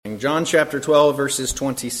John chapter 12, verses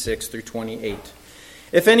 26 through 28.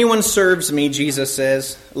 If anyone serves me, Jesus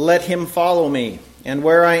says, let him follow me, and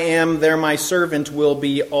where I am, there my servant will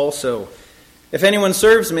be also. If anyone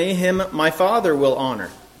serves me, him my Father will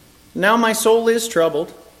honor. Now my soul is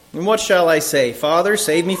troubled, and what shall I say? Father,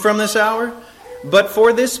 save me from this hour? But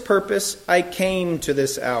for this purpose I came to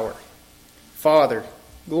this hour. Father,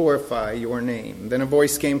 glorify your name. Then a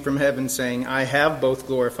voice came from heaven saying, I have both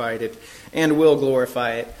glorified it and will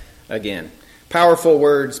glorify it again. Powerful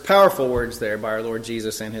words there by our Lord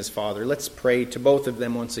Jesus and his Father. Let's pray to both of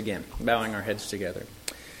them once again, bowing our heads together.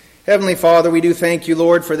 Heavenly Father, we do thank you,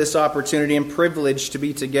 Lord, for this opportunity and privilege to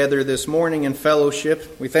be together this morning in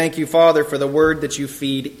fellowship. We thank you, Father, for the word that you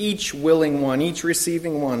feed each willing one, each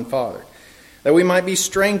receiving one, Father, that we might be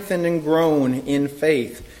strengthened and grown in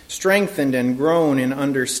faith, strengthened and grown in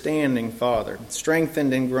understanding, Father,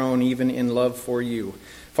 strengthened and grown even in love for you.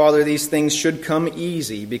 Father, these things should come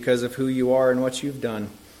easy because of who you are and what you've done.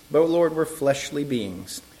 But, Lord, we're fleshly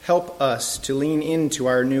beings. Help us to lean into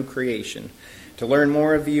our new creation, to learn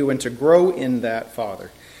more of you and to grow in that,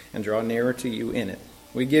 Father, and draw nearer to you in it.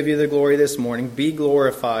 We give you the glory this morning. Be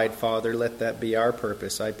glorified, Father. Let that be our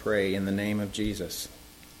purpose, I pray, in the name of Jesus.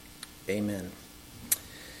 Amen.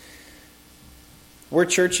 We're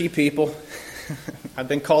churchy people. I've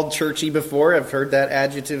been called churchy before. I've heard that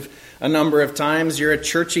adjective a number of times. You're a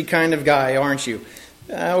churchy kind of guy, aren't you?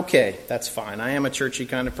 Okay, that's fine. I am a churchy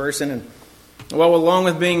kind of person. And, well, along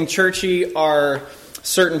with being churchy are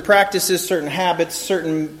certain practices, certain habits,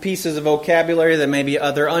 certain pieces of vocabulary that maybe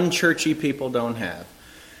other unchurchy people don't have.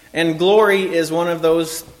 And glory is one of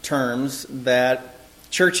those terms that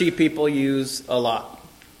churchy people use a lot.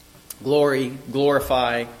 Glory,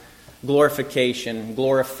 glorify, glorification,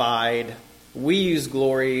 glorified. We use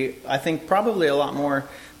glory, I think, probably a lot more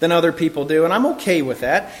than other people do, and I'm okay with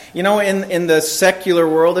that. You know, in the secular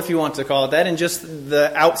world, if you want to call it that, in just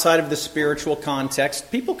the outside of the spiritual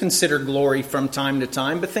context, people consider glory from time to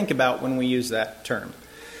time, but think about when we use that term.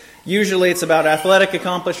 Usually it's about athletic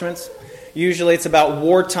accomplishments. Usually it's about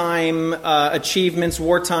wartime achievements,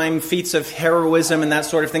 wartime feats of heroism and that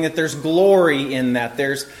sort of thing, that there's glory in that.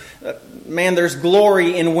 There's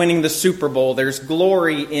glory in winning the Super Bowl. There's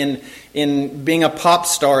glory in being a pop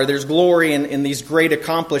star. There's glory in these great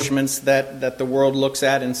accomplishments that the world looks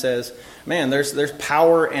at and says, man, there's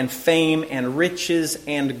power and fame and riches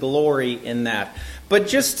and glory in that. But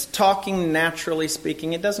just talking naturally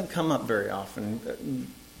speaking, it doesn't come up very often.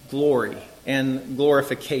 Glory and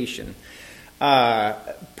glorification.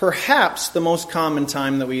 Perhaps the most common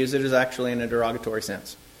time that we use it is actually in a derogatory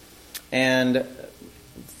sense. And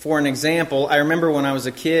for an example, I remember when I was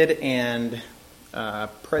a kid and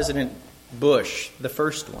President Bush, the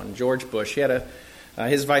first one, George Bush, he had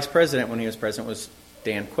his vice president when he was president was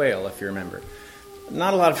Dan Quayle, if you remember.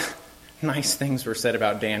 Not a lot of nice things were said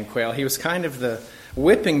about Dan Quayle. He was kind of the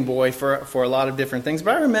whipping boy for a lot of different things.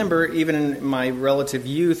 But I remember, even in my relative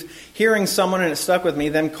youth, hearing someone, and it stuck with me,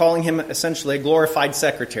 then calling him essentially a glorified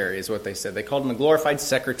secretary, is what they said. They called him a glorified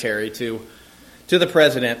secretary to the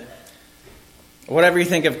president. Whatever you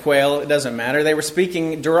think of Quayle, it doesn't matter. They were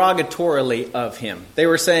speaking derogatorily of him. They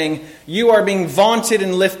were saying, you are being vaunted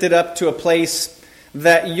and lifted up to a place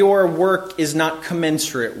that your work is not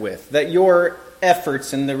commensurate with, that your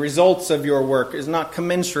efforts and the results of your work is not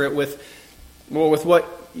commensurate with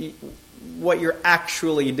what you're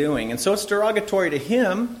actually doing. And so it's derogatory to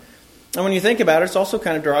him. And when you think about it, it's also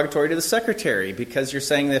kind of derogatory to the secretary, because you're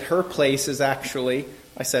saying that her place is actually,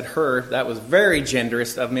 I said her, that was very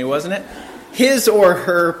genderist of me, wasn't it? His or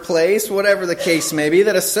her place, whatever the case may be,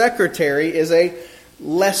 that a secretary is a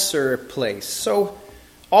lesser place. So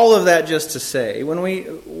all of that just to say, when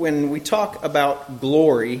we talk about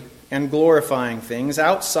glory and glorifying things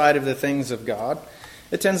outside of the things of God,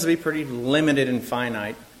 it tends to be pretty limited and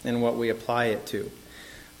finite in what we apply it to.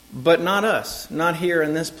 But not us, not here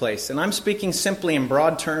in this place. And I'm speaking simply in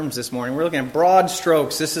broad terms this morning. We're looking at broad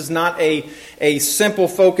strokes. This is not a simple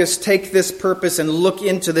focus, take this purpose and look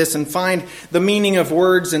into this and find the meaning of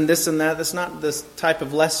words and this and that. That's not this type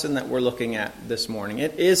of lesson that we're looking at this morning.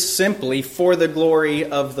 It is simply for the glory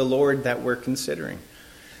of the Lord that we're considering.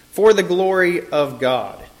 For the glory of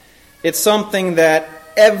God. It's something that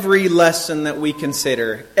every lesson that we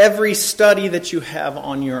consider, every study that you have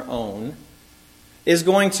on your own, is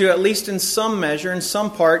going to, at least in some measure, in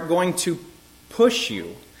some part, going to push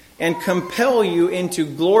you and compel you into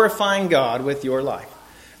glorifying God with your life.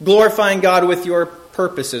 Glorifying God with your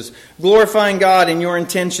purposes. Glorifying God in your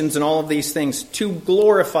intentions and all of these things. To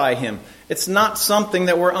glorify Him. It's not something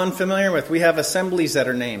that we're unfamiliar with. We have assemblies that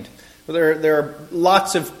are named. There are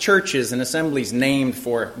lots of churches and assemblies named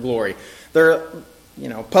for glory. There are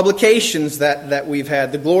publications that we've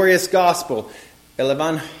had. The Glorious Gospel, El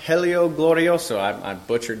Evangelio Glorioso. I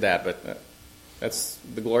butchered that, but that's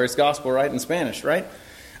the Glorious Gospel, right, in Spanish, right?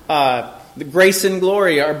 The Grace and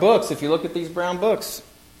Glory, our books. If you look at these brown books,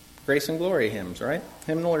 Grace and Glory hymns, right?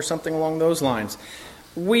 Hymnal or something along those lines.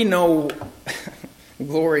 We know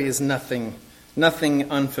glory is nothing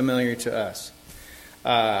unfamiliar to us.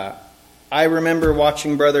 I remember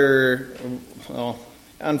watching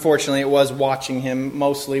unfortunately it was watching him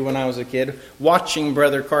mostly when I was a kid, watching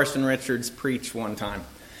Brother Carson Richards preach one time.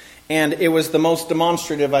 And it was the most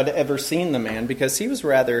demonstrative I'd ever seen the man, because he was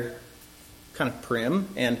rather kind of prim,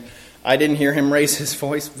 and I didn't hear him raise his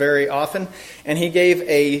voice very often. And he gave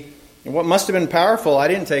what must have been powerful. I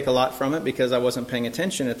didn't take a lot from it because I wasn't paying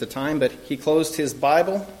attention at the time, but he closed his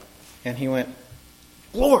Bible and he went,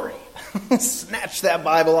 "Glory!" Snatched that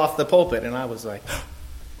Bible off the pulpit, and I was like,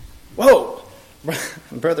 whoa,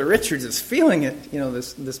 Brother Richards is feeling it,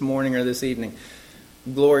 this morning or this evening.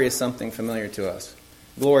 Glory is something familiar to us.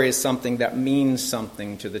 Glory is something that means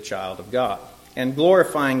something to the child of God. And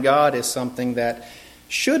glorifying God is something that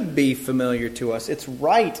should be familiar to us. It's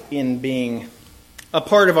right in being a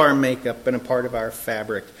part of our makeup and a part of our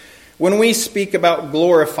fabric. When we speak about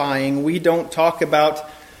glorifying, we don't talk about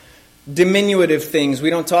diminutive things. We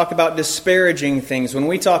don't talk about disparaging things. When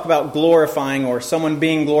we talk about glorifying or someone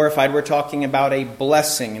being glorified, we're talking about a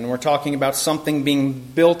blessing, and we're talking about something being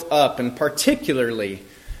built up, and particularly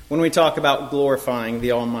when we talk about glorifying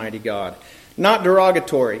the Almighty God. Not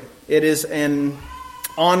derogatory. It is an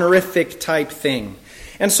honorific type thing.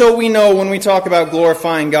 And so we know when we talk about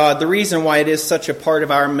glorifying God, the reason why it is such a part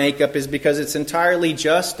of our makeup is because it's entirely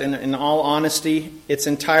just, and in all honesty, it's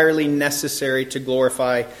entirely necessary to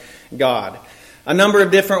glorify God. A number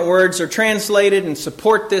of different words are translated and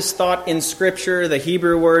support this thought in Scripture. The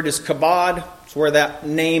Hebrew word is kabod. It's where that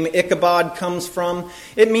name Ichabod comes from.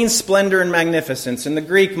 It means splendor and magnificence. In the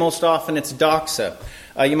Greek, most often it's doxa.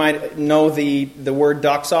 You might know the word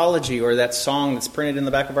doxology, or that song that's printed in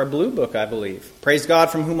the back of our blue book, I believe. Praise God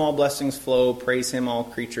from whom all blessings flow. Praise Him, all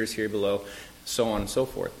creatures here below. So on and so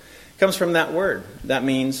forth. It comes from that word. That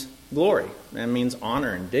means glory. That means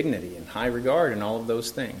honor and dignity and high regard and all of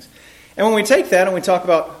those things. And when we take that and we talk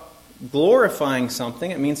about glorifying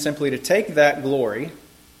something, it means simply to take that glory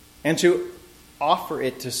and to offer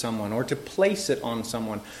it to someone, or to place it on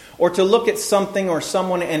someone, or to look at something or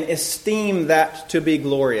someone and esteem that to be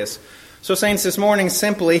glorious. So, saints, this morning,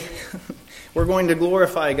 simply, we're going to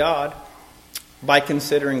glorify God by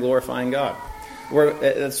considering glorifying God.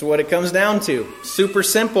 That's what it comes down to. Super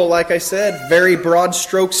simple, like I said, very broad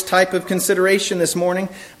strokes type of consideration this morning,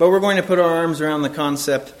 but we're going to put our arms around the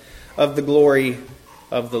concept of the glory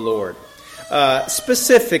of the Lord.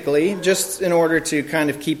 Specifically, just in order to kind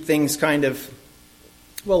of keep things kind of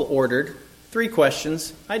well-ordered, 3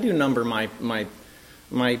 questions. I do number my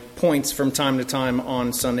points from time to time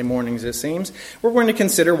on Sunday mornings, it seems. We're going to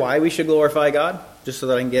consider why we should glorify God, just so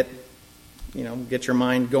that I can get your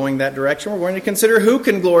mind going that direction. We're going to consider who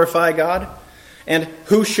can glorify God and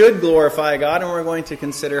who should glorify God, and we're going to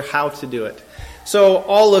consider how to do it. So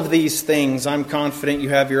all of these things, I'm confident you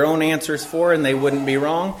have your own answers for, and they wouldn't be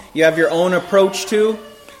wrong. You have your own approach to,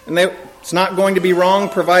 and it's not going to be wrong,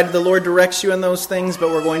 provided the Lord directs you in those things, but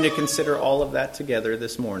we're going to consider all of that together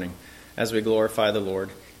this morning as we glorify the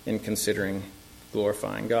Lord in considering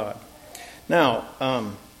glorifying God.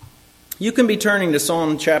 Now, you can be turning to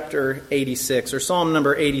Psalm chapter 86, or Psalm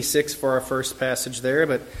number 86 for our first passage there,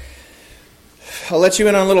 but I'll let you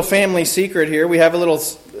in on a little family secret here. We have a little,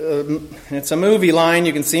 it's a movie line.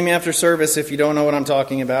 You can see me after service if you don't know what I'm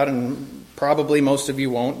talking about, and probably most of you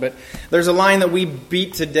won't, but there's a line that we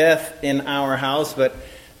beat to death in our house, but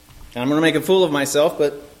I'm going to make a fool of myself,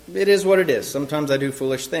 but it is what it is. Sometimes I do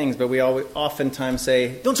foolish things, but we oftentimes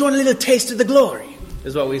say, "Don't you want a little taste of the glory?"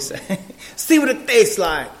 is what we say. See what it tastes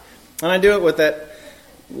like. And I do it with that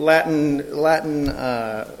Latin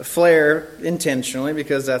flair intentionally,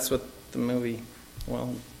 because that's what the movie,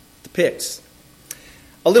 depicts.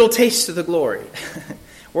 A little taste of the glory.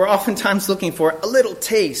 We're oftentimes looking for a little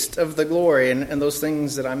taste of the glory, and those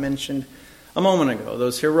things that I mentioned a moment ago,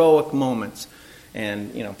 those heroic moments.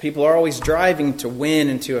 And, people are always driving to win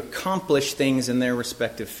and to accomplish things in their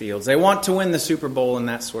respective fields. They want to win the Super Bowl and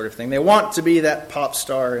that sort of thing. They want to be that pop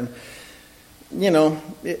star. And,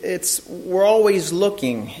 we're always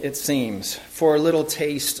looking, it seems, for a little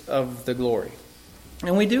taste of the glory.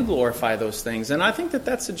 And we do glorify those things. And I think that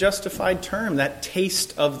that's a justified term, that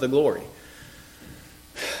taste of the glory.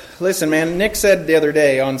 Listen, man, Nick said the other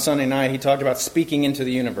day on Sunday night, he talked about speaking into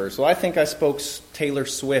the universe. Well, I think I spoke Taylor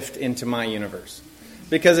Swift into my universe.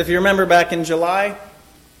 Because if you remember back in July,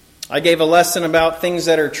 I gave a lesson about things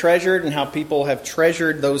that are treasured and how people have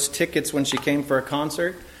treasured those tickets when she came for a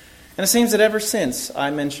concert. And it seems that ever since I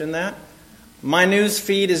mentioned that, my news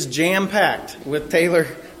feed is jam-packed with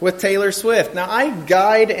Taylor Swift. Now, I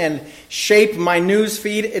guide and shape my news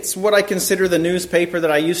feed. It's what I consider the newspaper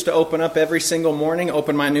that I used to open up every single morning,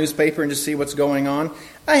 open my newspaper and just see what's going on.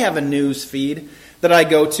 I have a news feed that I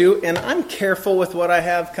go to, and I'm careful with what I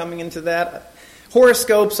have coming into that.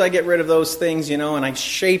 Horoscopes, I get rid of those things, and I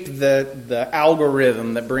shape the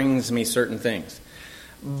algorithm that brings me certain things.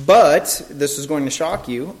 But, this is going to shock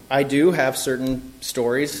you, I do have certain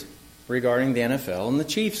stories regarding the NFL and the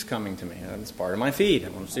Chiefs coming to me. That's part of my feed. I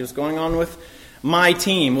want to see what's going on with my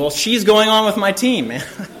team. Well, she's going on with my team, man.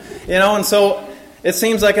 And so it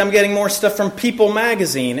seems like I'm getting more stuff from People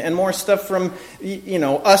Magazine and more stuff from,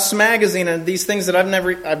 Us Magazine and these things that I've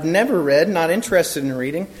never read, not interested in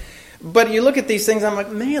reading. But you look at these things, I'm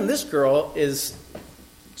like, man, this girl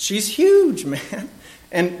she's huge, man.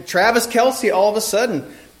 And Travis Kelce, all of a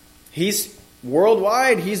sudden, he's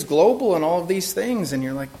worldwide, he's global and all of these things. And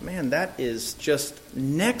you're like, man, that is just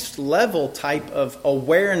next level type of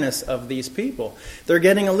awareness of these people. They're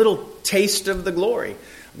getting a little taste of the glory.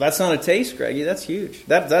 That's not a taste, Greggy. That's huge.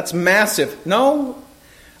 That's massive. No,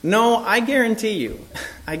 I guarantee you,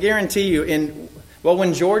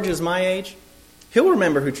 when George is my age, he'll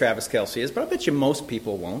remember who Travis Kelce is, but I bet you most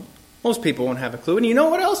people won't. Most people won't have a clue. And you know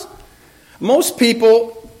what else? Most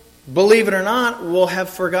people, believe it or not, will have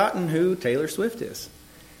forgotten who Taylor Swift is.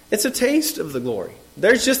 It's a taste of the glory.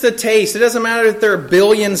 There's just a taste. It doesn't matter if there are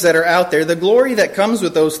billions that are out there. The glory that comes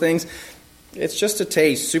with those things, it's just a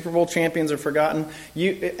taste. Super Bowl champions are forgotten.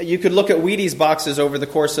 You could look at Wheaties boxes over the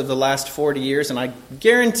course of the last 40 years, and I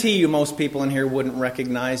guarantee you most people in here wouldn't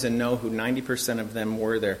recognize and know who 90% of them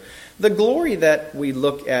were there. The glory that we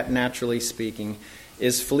look at, naturally speaking,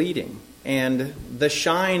 is fleeting. And the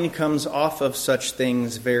shine comes off of such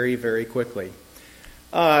things very, very quickly.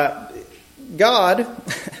 God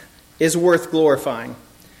is worth glorifying.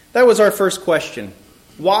 That was our first question.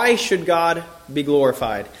 Why should God be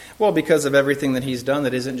glorified? Well, because of everything that He's done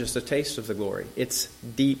that isn't just a taste of the glory. It's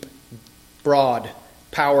deep, broad,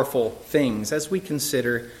 powerful things, as we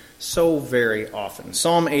consider so very often.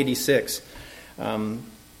 Psalm 86.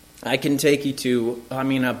 I can take you to,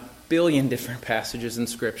 a billion different passages in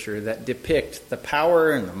Scripture that depict the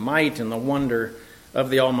power and the might and the wonder of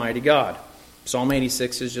the Almighty God. Psalm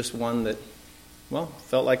 86 is just one that,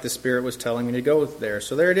 felt like the Spirit was telling me to go there.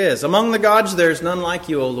 So there it is. Among the gods there is none like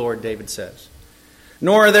you, O Lord, David says.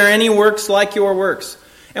 Nor are there any works like your works.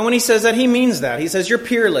 And when he says that, he means that. He says, you're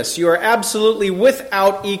peerless. You are absolutely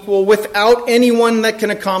without equal, without anyone that can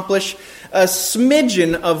accomplish a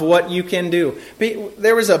smidgen of what you can do.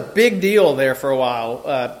 There was a big deal there for a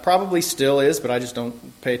while, probably still is, but I just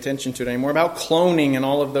don't pay attention to it anymore, about cloning and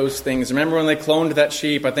all of those things. Remember when they cloned that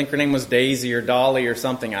sheep? I think her name was Daisy or Dolly or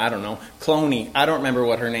something. I don't know. Cloney. I don't remember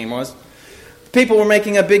what her name was. People were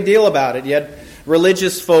making a big deal about it. You had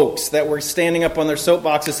religious folks that were standing up on their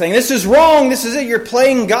soapboxes saying, this is wrong, this is it, you're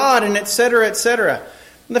playing God, and etc., etc.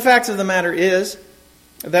 And the fact of the matter is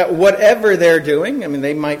that whatever they're doing,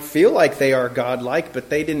 they might feel like they are godlike, but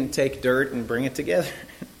they didn't take dirt and bring it together,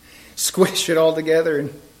 squish it all together,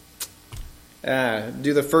 and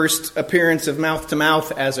do the first appearance of mouth to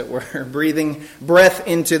mouth, as it were, breathing breath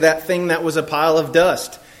into that thing that was a pile of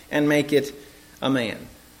dust and make it a man.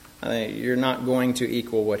 You're not going to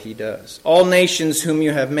equal what he does. All nations whom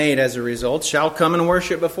you have made as a result shall come and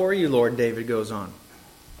worship before you, Lord, David goes on,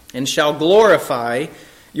 and shall glorify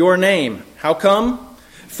your name. How come?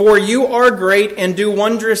 For you are great and do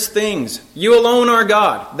wondrous things. You alone are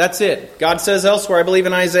God. That's it. God says elsewhere, I believe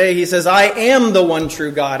in Isaiah, He says, I am the one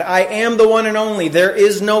true God. I am the one and only. There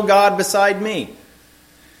is no God beside me.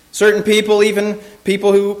 Certain people, even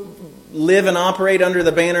people who live and operate under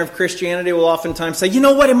the banner of Christianity, will oftentimes say, you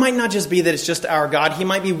know what, it might not just be that it's just our God. He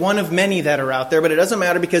might be one of many that are out there, but it doesn't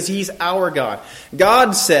matter because He's our God.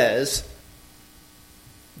 God says,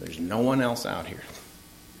 there's no one else out here.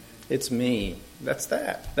 It's me. That's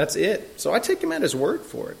that. That's it. So I take Him at His word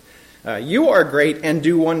for it. You are great and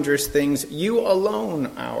do wondrous things. You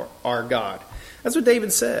alone are God. That's what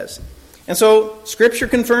David says. And so Scripture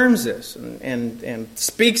confirms this and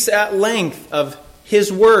speaks at length of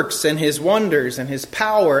His works and His wonders and His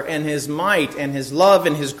power and His might and His love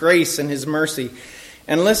and His grace and His mercy.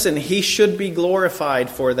 And listen, He should be glorified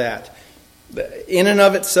for that. In and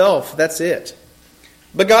of itself, that's it.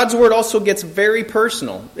 But God's Word also gets very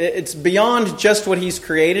personal. It's beyond just what He's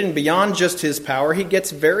created and beyond just His power. He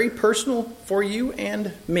gets very personal for you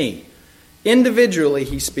and me. Individually,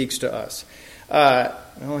 He speaks to us.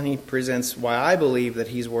 Well, and he presents why I believe that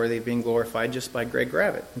he's worthy of being glorified just by Greg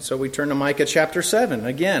Gravitt. And so we turn to Micah chapter 7.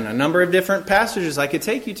 Again, a number of different passages I could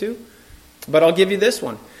take you to, but I'll give you this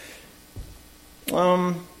one.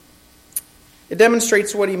 It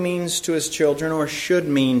demonstrates what he means to his children, or should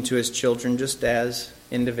mean to his children, just as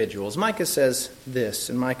individuals. Micah says this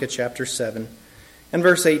in Micah chapter 7 and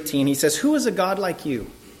verse 18. He says, "Who is a God like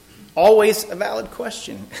you?" Always a valid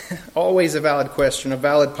question. Always a valid question, a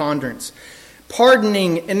valid ponderance.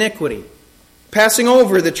 "Pardoning iniquity, passing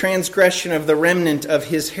over the transgression of the remnant of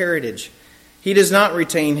his heritage. He does not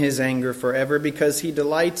retain his anger forever, because he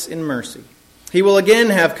delights in mercy. He will again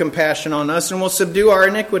have compassion on us and will subdue our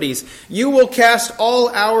iniquities. You will cast all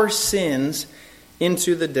our sins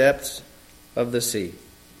into the depths of the sea."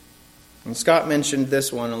 And Scott mentioned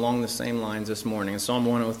this one along the same lines this morning. In Psalm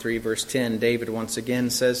 103, verse 10, David once again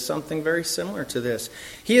says something very similar to this.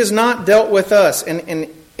 He has not dealt with us,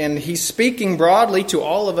 and he's speaking broadly to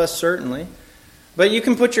all of us, certainly. But you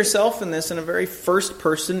can put yourself in this in a very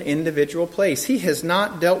first-person individual place. He has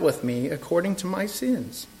not dealt with me according to my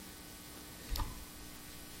sins,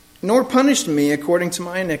 nor punished me according to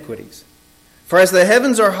my iniquities. For as the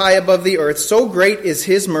heavens are high above the earth, so great is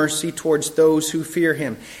his mercy towards those who fear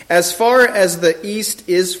him. As far as the east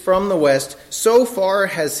is from the west, so far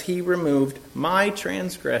has he removed my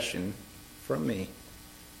transgression from me.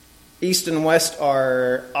 East and west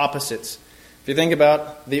are opposites. If you think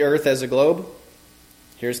about the earth as a globe,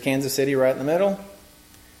 here's Kansas City right in the middle.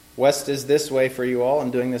 West is this way for you all.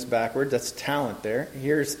 I'm doing this backwards. That's talent there.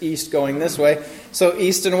 Here's east going this way. So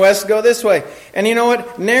east and west go this way. And you know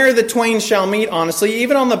what? Ne'er the twain shall meet, honestly.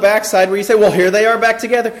 Even on the backside where you say, well, here they are back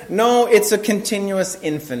together. No, it's a continuous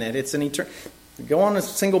infinite. It's an eternal. Go on a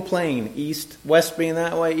single plane. East, west being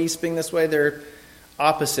that way, east being this way. They're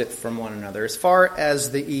opposite from one another. As far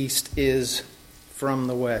as the east is from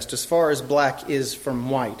the west. As far as black is from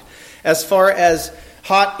white. As far as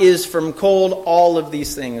hot is from cold, all of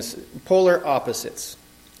these things, polar opposites.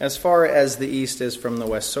 As far as the east is from the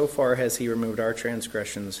west, so far has he removed our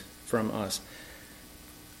transgressions from us.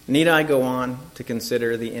 Need I go on to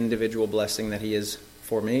consider the individual blessing that he is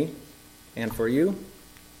for me and for you?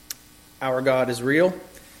 Our God is real.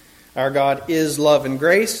 Our God is love and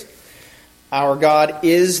grace. Our God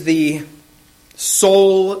is the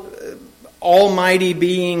sole almighty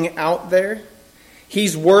being out there.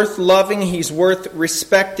 He's worth loving, he's worth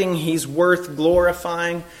respecting, he's worth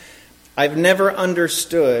glorifying. I've never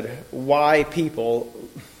understood why people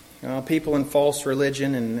in false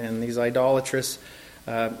religion and these idolatrous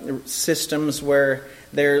systems where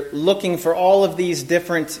they're looking for all of these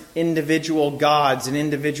different individual gods and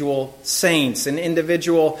individual saints and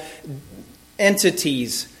individual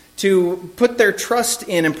entities to put their trust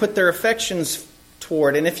in and put their affections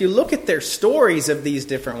toward. And if you look at their stories of these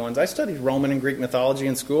different ones, I studied Roman and Greek mythology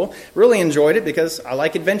in school, really enjoyed it because I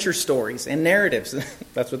like adventure stories and narratives.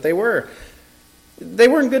 That's what they were. They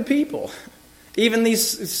weren't good people. Even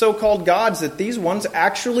these so-called gods that these ones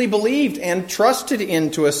actually believed and trusted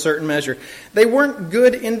in to a certain measure, they weren't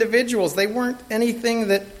good individuals. They weren't anything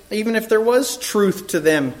that, even if there was truth to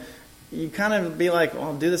them, you kind of be like, well,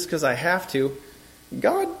 I'll do this because I have to.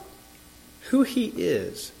 God, who he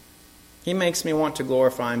is, he makes me want to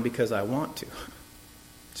glorify him because I want to.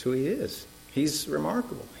 That's who he is. He's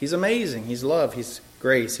remarkable. He's amazing. He's love. He's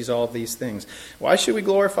grace. He's all of these things. Why should we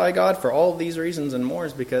glorify God? For all of these reasons and more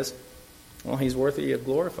is because, well, he's worthy of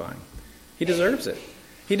glorifying. He deserves it.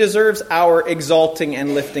 He deserves our exalting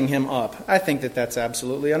and lifting him up. I think that that's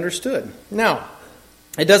absolutely understood. Now,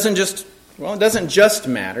 it doesn't just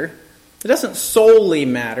matter. It doesn't solely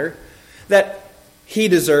matter that he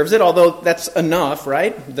deserves it, although that's enough,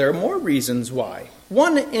 right? There are more reasons why.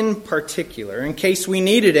 One in particular, in case we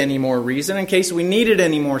needed any more reason, in case we needed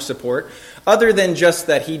any more support, other than just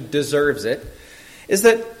that he deserves it, is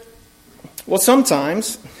that, well,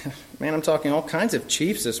 sometimes, man, I'm talking all kinds of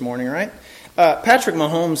Chiefs this morning, right? Patrick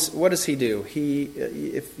Mahomes, what does he do?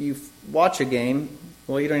 If you watch a game,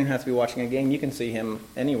 well, you don't even have to be watching a game. You can see him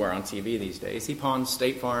anywhere on TV these days. He pawns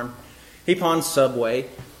State Farm. He pawns Subway.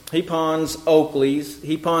 He pawns Oakley's.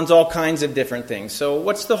 He pawns all kinds of different things. So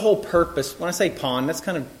what's the whole purpose? When I say pawn, that's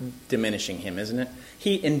kind of diminishing him, isn't it?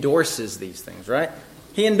 He endorses these things, right?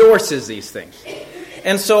 He endorses these things.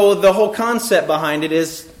 And so the whole concept behind it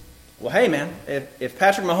is, well, hey, man, if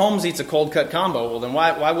Patrick Mahomes eats a cold cut combo, well, then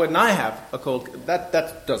why wouldn't I have a cold cut?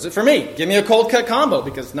 That does it for me. Give me a cold cut combo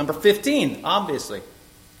because number 15, obviously,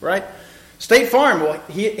 right? State Farm, well,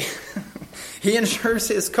 he insures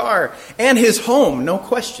his car and his home, no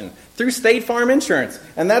question, through State Farm Insurance.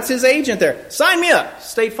 And that's his agent there. Sign me up,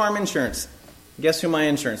 State Farm Insurance. Guess who my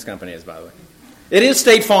insurance company is, by the way? It is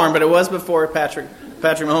State Farm, but it was before Patrick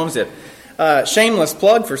Patrick Mahomes did. Shameless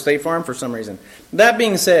plug for State Farm for some reason. That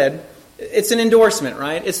being said, it's an endorsement,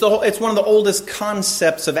 right? It's one of the oldest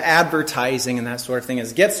concepts of advertising and that sort of thing,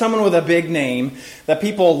 is get someone with a big name that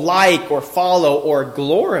people like or follow or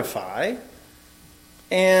glorify,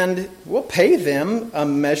 and we'll pay them a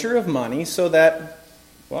measure of money so that,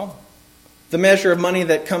 well, the measure of money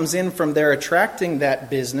that comes in from their attracting that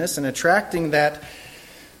business and attracting that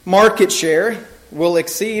market share will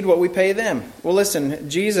exceed what we pay them. Well, listen,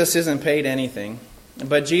 Jesus isn't paid anything,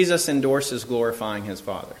 but Jesus endorses glorifying his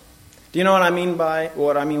Father. Do you know what I mean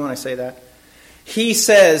when I say that? He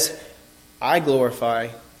says, I glorify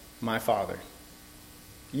my Father.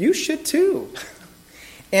 You should too.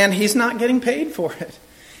 And he's not getting paid for it.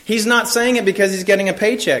 He's not saying it because he's getting a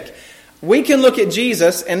paycheck. We can look at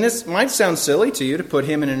Jesus, and this might sound silly to you to put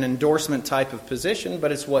him in an endorsement type of position,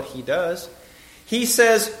 but it's what he does. He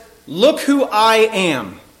says, look who I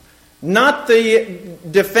am. Not the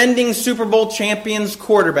defending Super Bowl champions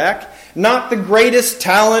quarterback, not the greatest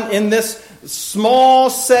talent in this small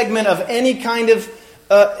segment of any kind of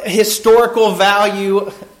historical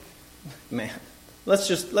value. Man, let's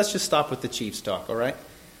just stop with the Chiefs talk, all right?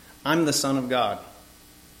 I'm the Son of God.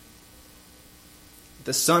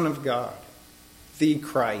 The Son of God, the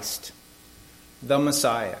Christ, the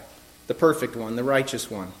Messiah, the perfect one, the righteous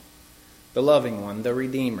one, the loving one, the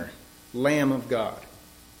Redeemer, Lamb of God.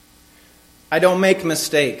 I don't make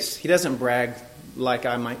mistakes. He doesn't brag like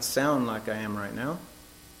I might sound like I am right now.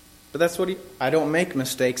 But that's what I don't make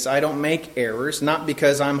mistakes. I don't make errors, not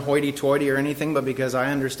because I'm hoity-toity or anything, but because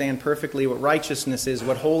I understand perfectly what righteousness is,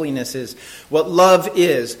 what holiness is, what love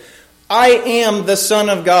is. I am the Son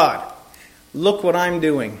of God. Look what I'm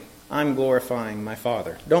doing. I'm glorifying my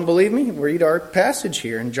Father. Don't believe me? Read our passage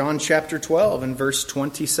here in John chapter 12 and verse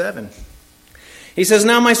 27. He says,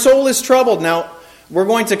 now my soul is troubled. Now, we're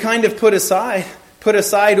going to kind of put aside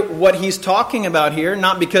what he's talking about here,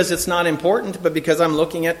 not because it's not important, but because I'm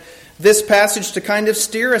looking at this passage to kind of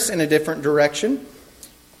steer us in a different direction.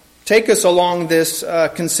 Take us along this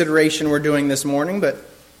consideration we're doing this morning, but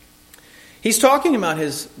he's talking about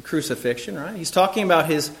his crucifixion, right? He's talking about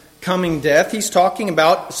his coming death. He's talking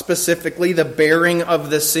about specifically the bearing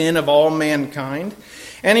of the sin of all mankind.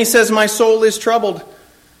 And he says, my soul is troubled.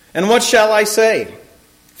 And what shall I say?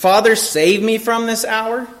 Father, save me from this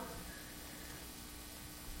hour?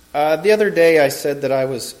 The other day I said that I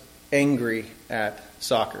was angry at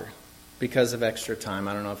soccer because of extra time.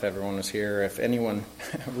 I don't know if everyone was here, if anyone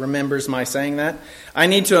remembers my saying that. I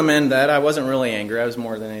need to amend that. I wasn't really angry. I was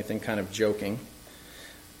more than anything kind of joking.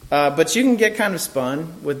 But you can get kind of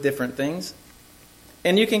spun with different things.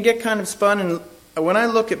 And you can get kind of spun. And when I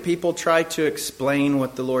look at people try to explain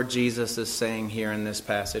what the Lord Jesus is saying here in this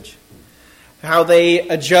passage, how they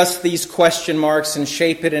adjust these question marks and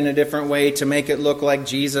shape it in a different way to make it look like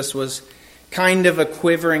Jesus was kind of a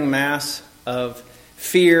quivering mass of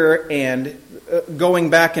fear and going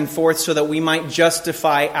back and forth so that we might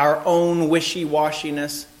justify our own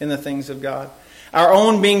wishy-washiness in the things of God. Our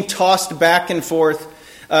own being tossed back and forth,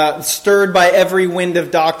 stirred by every wind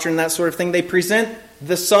of doctrine, that sort of thing. They present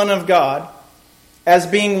the Son of God as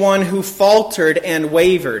being one who faltered and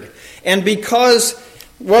wavered. And because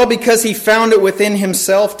he found it within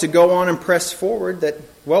himself to go on and press forward, that,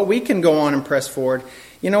 we can go on and press forward.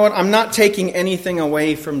 You know what? I'm not taking anything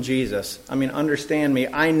away from Jesus. I mean, understand me.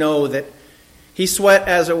 I know that he sweat,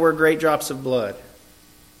 as it were, great drops of blood.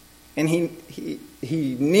 And he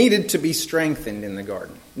needed to be strengthened in the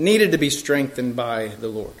garden. Needed to be strengthened by the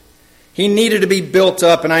Lord. He needed to be built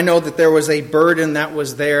up, and I know that there was a burden that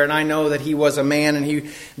was there, and I know that he was a man, and he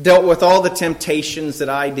dealt with all the temptations that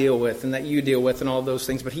I deal with and that you deal with and all those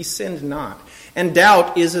things, but he sinned not. And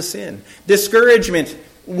doubt is a sin. Discouragement,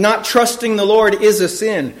 not trusting the Lord, is a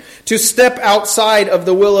sin. To step outside of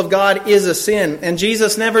the will of God is a sin, and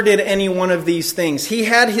Jesus never did any one of these things. He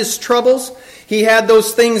had his troubles. He had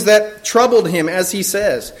those things that troubled him, as he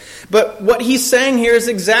says. But what he's saying here is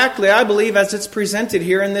exactly, I believe, as it's presented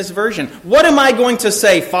here in this version. What am I going to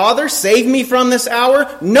say? Father, save me from this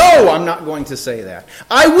hour? No, I'm not going to say that.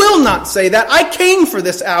 I will not say that. I came for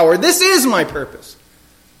this hour. This is my purpose.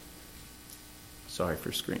 Sorry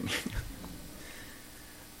for screaming.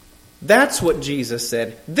 That's what Jesus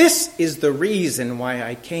said. This is the reason why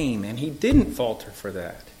I came, and he didn't falter for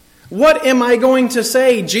that. What am I going to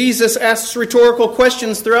say? Jesus asks rhetorical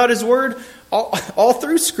questions throughout his word, all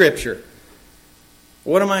through Scripture.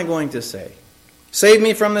 What am I going to say? Save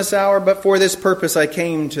me from this hour, but for this purpose I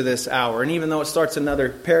came to this hour. And even though it starts another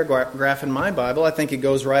paragraph in my Bible, I think it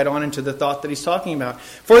goes right on into the thought that he's talking about.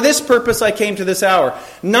 For this purpose I came to this hour.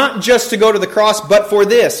 Not just to go to the cross, but for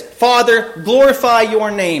this. Father, glorify your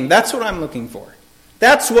name. That's what I'm looking for.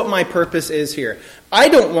 That's what my purpose is here. I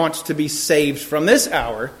don't want to be saved from this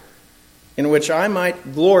hour in which I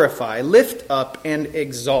might glorify, lift up, and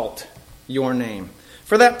exalt your name.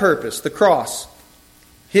 For that purpose, the cross,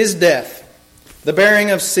 his death, the bearing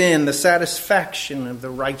of sin, the satisfaction of the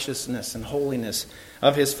righteousness and holiness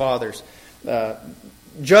of his Father's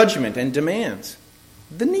judgment and demands.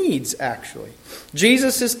 The needs, actually.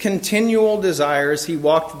 Jesus' continual desire as he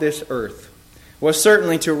walked this earth was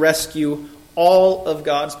certainly to rescue all of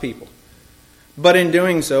God's people. But in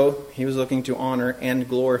doing so, he was looking to honor and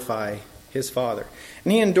glorify his Father.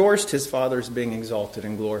 And he endorsed his Father's being exalted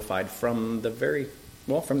and glorified from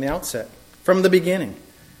from the outset, from the beginning.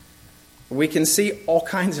 We can see all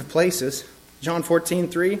kinds of places. John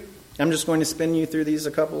 14:3. I'm just going to spin you through these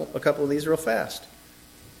a couple of these real fast.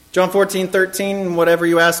 John 14:13, whatever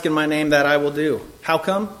you ask in my name, that I will do. How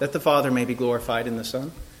come? That the Father may be glorified in the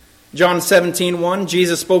Son. John 17:1,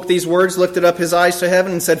 Jesus spoke these words, lifted up his eyes to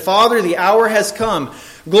heaven, and said, Father, the hour has come.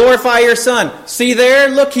 Glorify your Son. See there?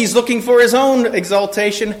 Look, he's looking for his own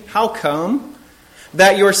exaltation. How come?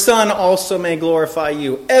 That your Son also may glorify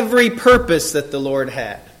you. Every purpose that the Lord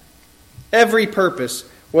had, every purpose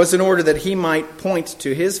was in order that he might point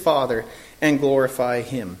to his Father and glorify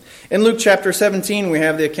him. In Luke chapter 17, we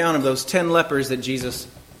have the account of those 10 lepers that Jesus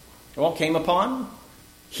came upon,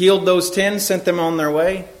 healed those 10, sent them on their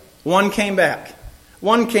way. One came back.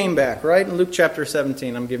 One came back, right? In Luke chapter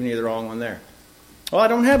 17, I'm giving you the wrong one there. Well, I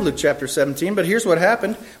don't have Luke chapter 17, but here's what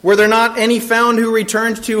happened. Were there not any found who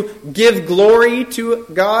returned to give glory to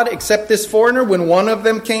God except this foreigner when one of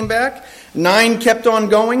them came back? 9 kept on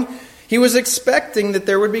going. He was expecting that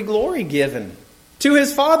there would be glory given to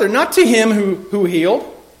his Father, not to him who healed,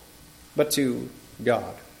 but to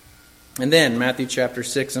God. And then Matthew chapter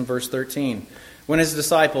 6 and verse 13, when his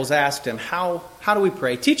disciples asked him, how do we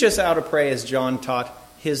pray? Teach us how to pray as John taught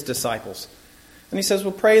his disciples. And he says,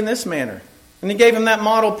 well, pray in this manner. And he gave him that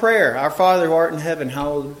model prayer, Our Father who art in heaven,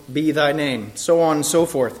 hallowed be thy name, so on and so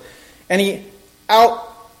forth. And he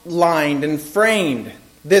outlined and framed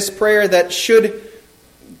this prayer that should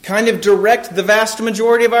kind of direct the vast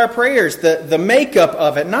majority of our prayers, the makeup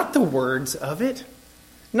of it, not the words of it,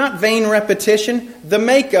 not vain repetition, the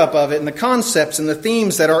makeup of it and the concepts and the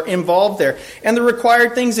themes that are involved there, and the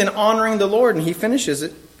required things in honoring the Lord. And he finishes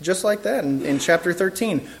it just like that in chapter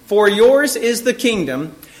 13. For yours is the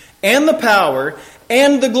kingdom and the power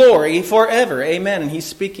and the glory forever. Amen. And he's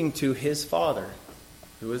speaking to his Father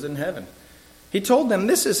who is in heaven. He told them,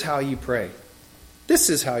 this is how you pray. This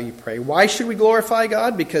is how you pray. Why should we glorify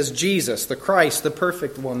God? Because Jesus, the Christ, the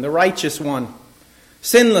perfect one, the righteous one,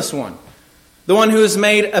 sinless one, the one who has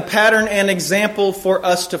made a pattern and example for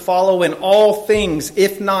us to follow in all things,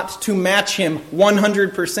 if not to match him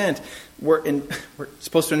 100%. We're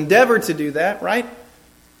supposed to endeavor to do that, right?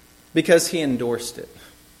 Because he endorsed it.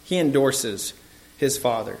 He endorses his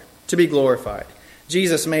Father to be glorified.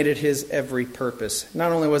 Jesus made it his every purpose.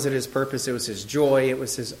 Not only was it his purpose, it was his joy, it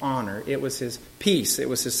was his honor, it was his peace, it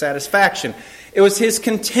was his satisfaction, it was his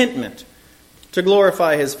contentment to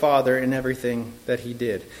glorify his Father in everything that he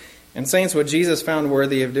did. And saints, what Jesus found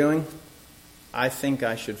worthy of doing, I think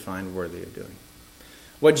I should find worthy of doing.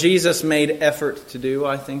 What Jesus made effort to do,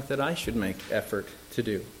 I think that I should make effort to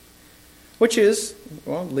do. Which is,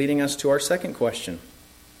 leading us to our second question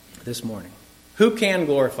this morning. Who can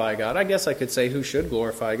glorify God? I guess I could say who should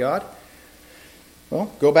glorify God.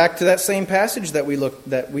 Well, go back to that same passage that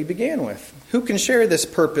we began with. Who can share this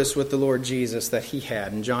purpose with the Lord Jesus that he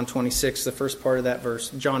had? In John 26, the first part of that verse,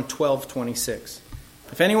 John 12:26.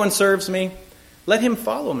 If anyone serves me, let him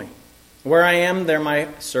follow me. Where I am, there my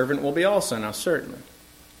servant will be also. Now certainly,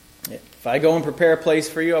 if I go and prepare a place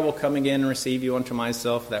for you, I will come again and receive you unto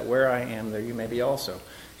myself, that where I am, there you may be also.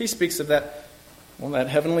 He speaks of that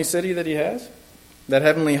heavenly city that he has. That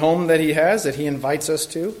heavenly home that he has, that he invites us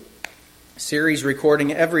to. Series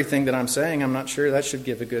recording everything that I'm saying. I'm not sure. That should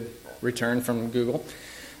give a good return from Google.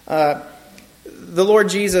 The Lord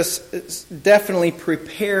Jesus definitely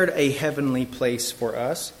prepared a heavenly place for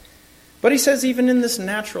us. But he says even in this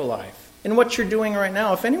natural life, in what you're doing right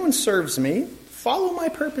now, if anyone serves me, follow my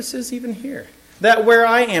purposes even here. That where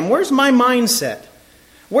I am, where's my mindset?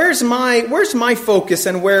 Where's my focus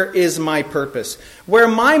and where is my purpose? Where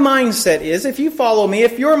my mindset is, if you follow me,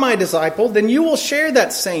 if you're my disciple, then you will share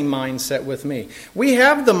that same mindset with me. We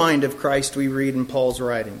have the mind of Christ, we read in Paul's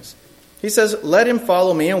writings. He says, let him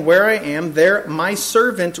follow me, and where I am, there my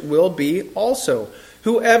servant will be also.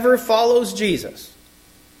 Whoever follows Jesus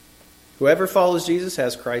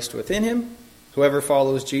has Christ within him. Whoever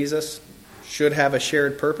follows Jesus should have a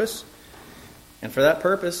shared purpose. And for that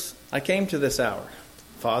purpose, I came to this hour.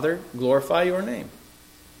 Father, glorify your name.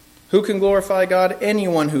 Who can glorify God?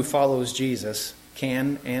 Anyone who follows Jesus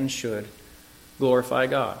can and should glorify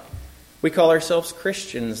God. We call ourselves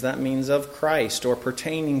Christians. That means of Christ, or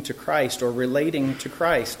pertaining to Christ, or relating to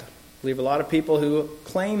Christ. I believe a lot of people who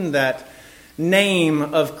claim that name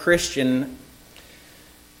of Christian,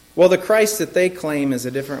 well, the Christ that they claim is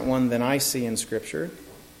a different one than I see in Scripture.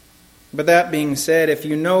 But that being said, if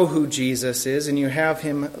you know who Jesus is and you have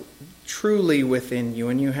Him truly within you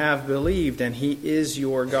and you have believed and He is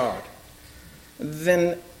your God,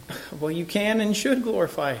 then, well, you can and should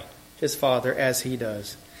glorify His Father as He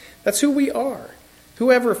does. That's who we are.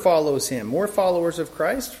 Whoever follows Him. We're followers of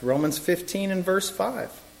Christ. Romans 15 and verse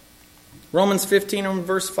 5. Romans 15 and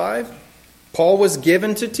verse 5. Paul was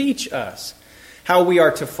given to teach us how we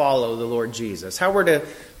are to follow the Lord Jesus, how we're to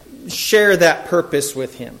share that purpose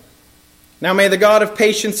with Him. Now may the God of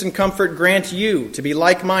patience and comfort grant you to be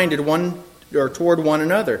like-minded one or toward one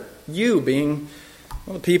another. You being,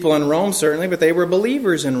 well, the people in Rome certainly, but they were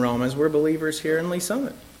believers in Rome as we're believers here in Lee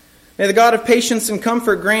Summit. May the God of patience and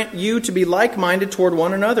comfort grant you to be like-minded toward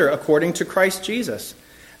one another according to Christ Jesus,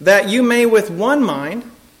 that you may with one mind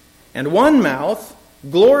and one mouth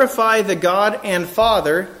glorify the God and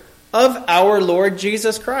Father of our Lord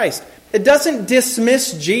Jesus Christ. It doesn't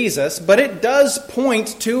dismiss Jesus, but it does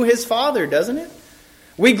point to His Father, doesn't it?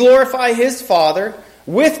 We glorify His Father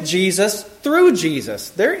with Jesus through Jesus.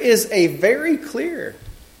 There is a very clear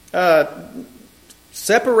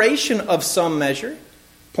separation of some measure,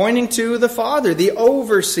 pointing to the Father, the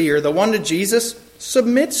overseer, the one that Jesus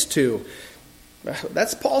submits to.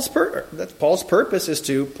 That's Paul's purpose, is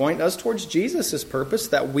to point us towards Jesus' purpose,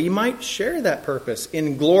 that we might share that purpose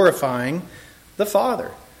in glorifying the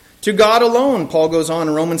Father. To God alone, Paul goes on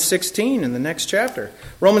in Romans 16 in the next chapter.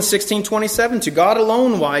 Romans 16:27, to God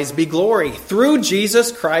alone wise be glory through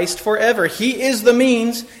Jesus Christ forever. He is the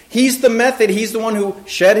means, He's the method, He's the one who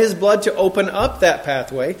shed His blood to open up that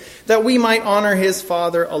pathway, that we might honor His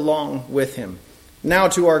Father along with Him. Now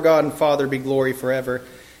to our God and Father be glory forever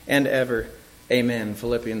and ever. Amen.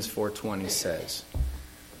 Philippians 4:20 says.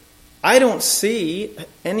 I don't see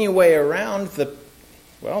any way around the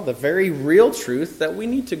very real truth that we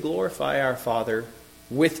need to glorify our Father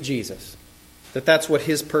with Jesus. That's what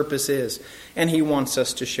His purpose is. And He wants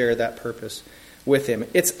us to share that purpose with Him.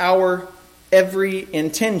 It's our every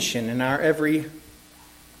intention and our every,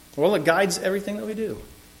 it guides everything that we do.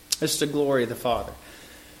 It's to glory the Father.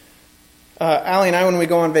 Allie and I, when we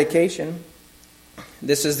go on vacation,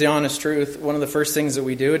 this is the honest truth. One of the first things that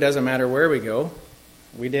we do, it doesn't matter where we go.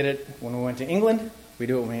 We did it when we went to England. We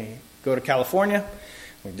do it when we go to California.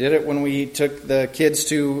 We did it when we took the kids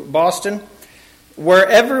to Boston.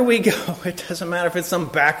 Wherever we go, it doesn't matter if it's some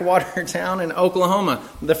backwater town in Oklahoma.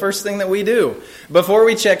 The first thing that we do, before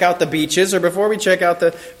we check out the beaches or before we check out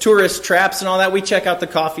the tourist traps and all that, we check out the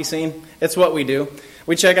coffee scene. It's what we do.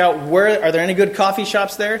 We check out are there any good coffee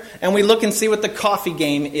shops there? And we look and see what the coffee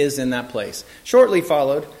game is in that place. Shortly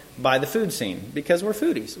followed by the food scene, because we're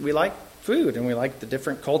foodies. We like food, and we like the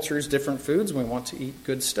different cultures, different foods, and we want to eat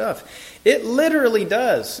good stuff. It literally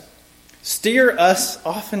does steer us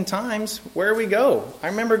oftentimes where we go. I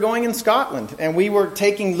remember going in Scotland, and we were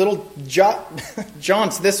taking little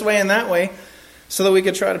jaunts this way and that way so that we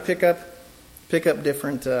could try to pick up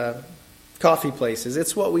different coffee places.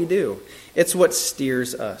 It's what we do. It's what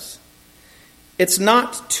steers us. It's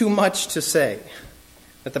not too much to say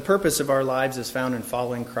that the purpose of our lives is found in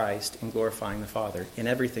following Christ and glorifying the Father in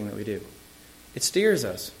everything that we do. It steers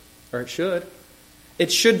us, or it should.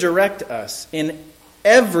 It should direct us in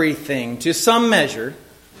everything, to some measure,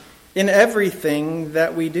 in everything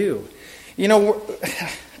that we do. You know,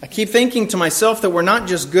 I keep thinking to myself that we're not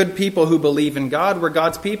just good people who believe in God, we're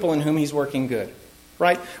God's people in whom He's working good.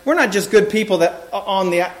 Right? We're not just good people that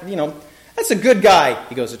that's a good guy.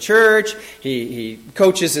 He goes to church. He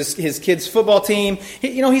coaches his kids' football team.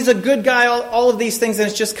 He's a good guy. All of these things, and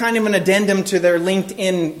it's just kind of an addendum to their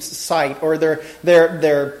LinkedIn site or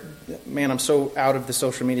their. Man, I'm so out of the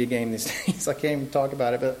social media game these days. I can't even talk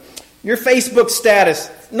about it. But your Facebook status.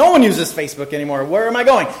 No one uses Facebook anymore. Where am I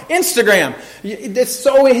going? Instagram. It's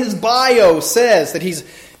so his bio says that he's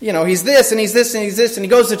this and he's this and he's this and he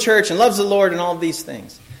goes to church and loves the Lord and all of these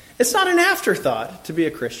things. It's not an afterthought to be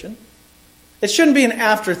a Christian. It shouldn't be an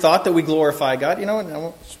afterthought that we glorify God. You know what?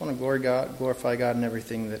 I just want to glorify God in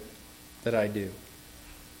everything that I do.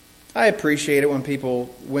 I appreciate it when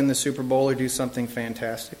people win the Super Bowl or do something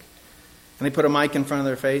fantastic. And they put a mic in front of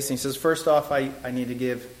their face and he says, first off, I need to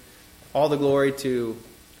give all the glory to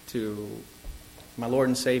my Lord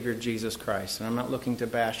and Savior, Jesus Christ. And I'm not looking to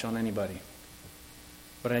bash on anybody.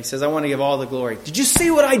 But he says, I want to give all the glory. Did you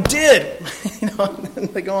see what I did? And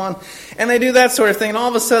they go on and they do that sort of thing. And all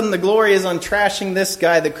of a sudden the glory is on trashing this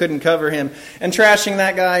guy that couldn't cover him and trashing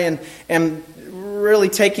that guy and really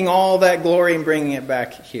taking all that glory and bringing it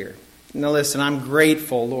back here. Now listen, I'm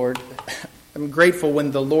grateful, Lord. I'm grateful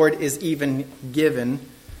when the Lord is even given,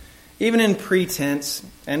 even in pretense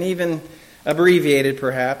and even abbreviated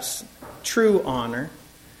perhaps, true honor.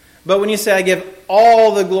 But when you say I give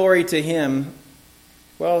all the glory to him,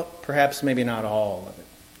 well, perhaps maybe not all of it.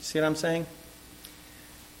 See what I'm saying?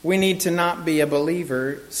 We need to not be a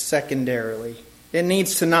believer secondarily. It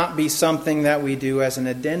needs to not be something that we do as an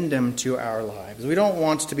addendum to our lives. We don't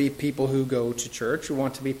want to be people who go to church. We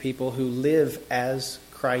want to be people who live as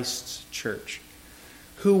Christ's church.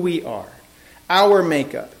 Who we are. Our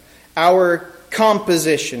makeup. Our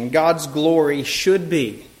composition. God's glory should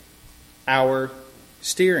be our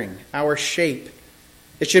steering. Our shape.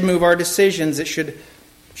 It should move our decisions. It should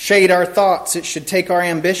shade our thoughts. It should take our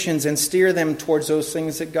ambitions and steer them towards those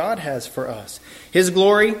things that God has for us. His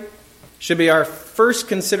glory should be our first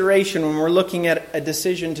consideration when we're looking at a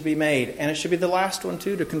decision to be made. And it should be the last one,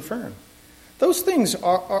 too, to confirm. Those things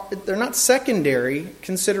they're not secondary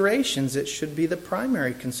considerations. It should be the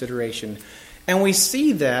primary consideration. And we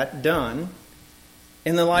see that done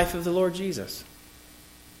in the life of the Lord Jesus.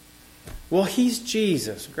 Well, he's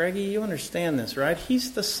Jesus. Greggy, you understand this, right?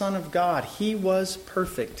 He's the Son of God. He was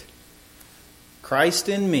perfect. Christ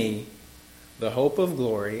in me, the hope of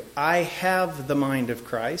glory. I have the mind of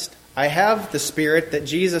Christ. I have the Spirit that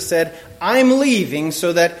Jesus said, I'm leaving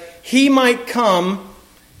so that he might come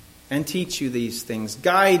and teach you these things,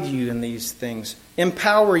 guide you in these things,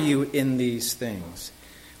 empower you in these things.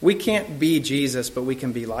 We can't be Jesus, but we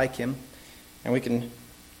can be like him. And we can,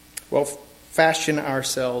 fashion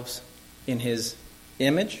ourselves in his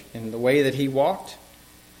image, in the way that he walked.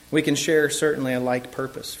 We can share certainly a like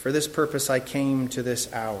purpose. For this purpose I came to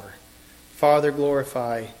this hour. Father,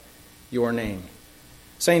 glorify your name.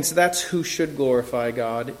 Saints, that's who should glorify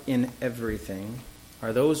God in everything,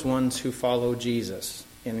 are those ones who follow Jesus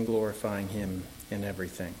in glorifying him in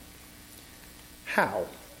everything. How?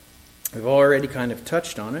 We've already kind of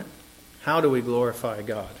touched on it. How do we glorify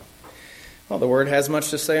God? Well, the Word has much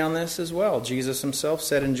to say on this as well. Jesus himself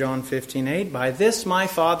said in John 15:8, by this my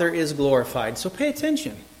Father is glorified. So pay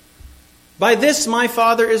attention. By this my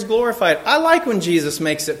Father is glorified. I like when Jesus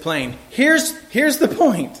makes it plain. Here's the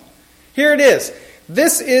point. Here it is.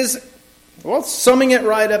 This is, summing it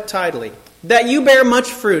right up tidily. That you bear much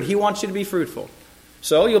fruit. He wants you to be fruitful.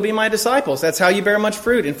 So you'll be my disciples. That's how you bear much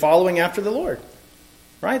fruit, in following after the Lord.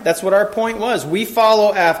 Right? That's what our point was. We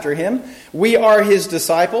follow after him. We are his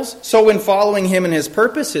disciples. So in following him in his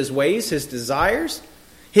purpose, his ways, his desires,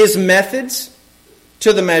 his methods,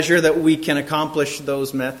 to the measure that we can accomplish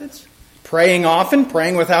those methods, praying often,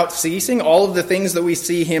 praying without ceasing, all of the things that we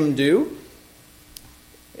see him do,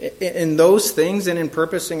 in those things and in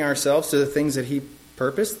purposing ourselves to the things that he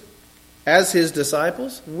purposed, as his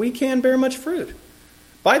disciples, we can bear much fruit.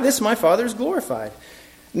 By this my Father is glorified.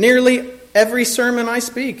 Nearly every sermon I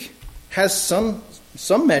speak has some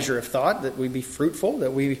measure of thought that we be fruitful,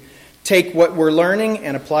 that we take what we're learning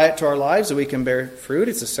and apply it to our lives, that we can bear fruit.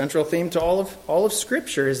 It's a central theme to all of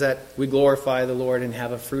Scripture, is that we glorify the Lord and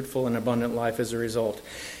have a fruitful and abundant life as a result.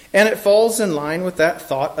 And it falls in line with that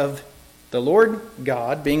thought of the Lord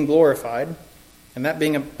God being glorified, and that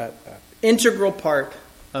being an integral part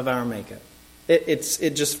of our makeup.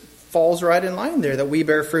 It just falls right in line there, that we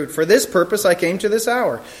bear fruit. For this purpose I came to this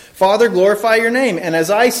hour. Father, glorify your name. And as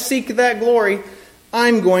I seek that glory,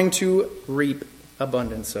 I'm going to reap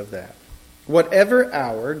abundance of that. Whatever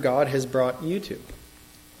hour God has brought you to,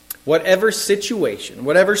 whatever situation,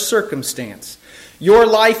 whatever circumstance, your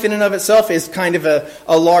life in and of itself is kind of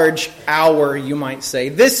a large hour, you might say.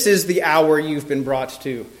 This is the hour you've been brought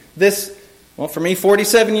to. For me,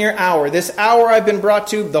 47-year hour. This hour I've been brought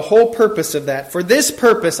to, the whole purpose of that. For this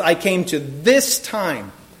purpose I came to this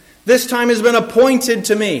time. This time has been appointed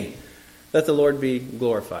to me, that the Lord be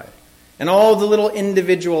glorified. And all the little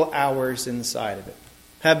individual hours inside of it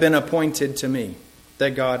have been appointed to me,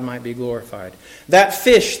 that God might be glorified. That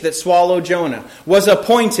fish that swallowed Jonah was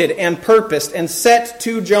appointed and purposed and set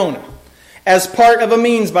to Jonah as part of a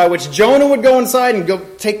means by which Jonah would go inside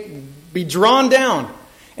and be drawn down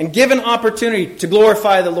and given opportunity to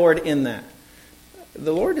glorify the Lord in that.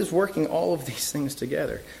 The Lord is working all of these things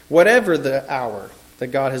together. Whatever the hour that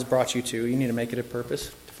God has brought you to, you need to make it a purpose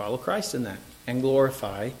to follow Christ in that and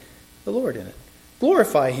glorify the Lord in it.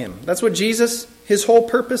 Glorify him. That's what Jesus, his whole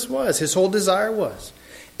purpose was, his whole desire was.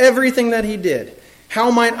 Everything that he did.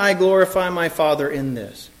 How might I glorify my Father in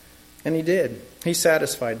this? And he did. He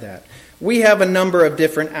satisfied that. We have a number of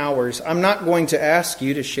different hours. I'm not going to ask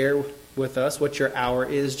you to share with us what your hour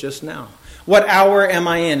is just now. What hour am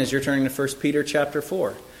I in as you're turning to 1 Peter chapter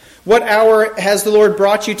 4? What hour has the Lord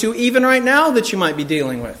brought you to even right now that you might be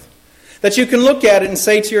dealing with? That you can look at it and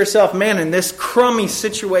say to yourself, man, in this crummy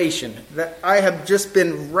situation that I have just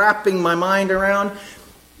been wrapping my mind around,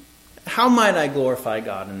 how might I glorify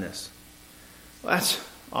God in this? Well, that's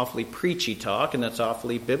awfully preachy talk, and that's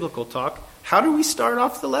awfully biblical talk. How do we start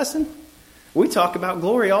off the lesson? We talk about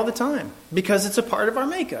glory all the time because it's a part of our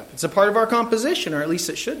makeup. It's a part of our composition, or at least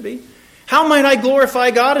it should be. How might I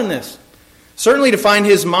glorify God in this? Certainly to find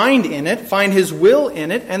His mind in it, find His will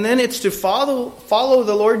in it, and then it's to follow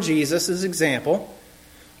the Lord Jesus' example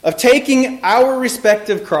of taking our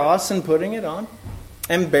respective cross and putting it on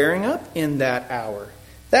and bearing up in that hour.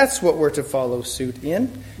 That's what we're to follow suit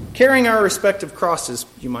in. Carrying our respective crosses,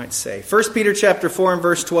 you might say. 1 Peter chapter 4 and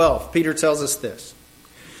verse 12, Peter tells us this.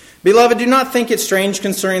 Beloved, do not think it strange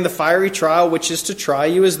concerning the fiery trial which is to try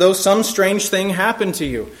you as though some strange thing happened to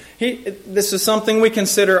you. This is something we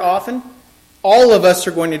consider often. All of us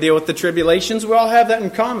are going to deal with the tribulations. We all have that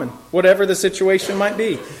in common, whatever the situation might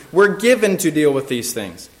be. We're given to deal with these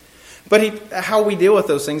things. But how we deal with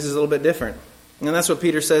those things is a little bit different. And that's what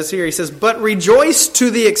Peter says here. He says, but rejoice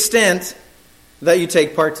to the extent that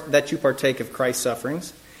you partake of Christ's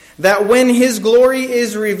sufferings, that when His glory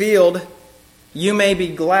is revealed, you may be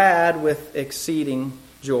glad with exceeding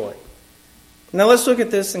joy. Now let's look at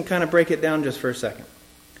this and kind of break it down just for a second.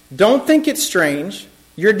 Don't think it's strange.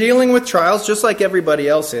 You're dealing with trials just like everybody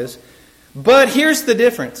else is. But here's the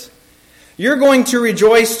difference. You're going to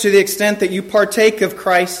rejoice to the extent that you partake of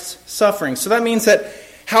Christ's sufferings. So that means that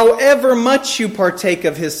however much you partake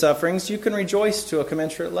of His sufferings, you can rejoice to a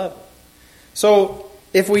commensurate level. So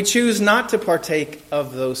if we choose not to partake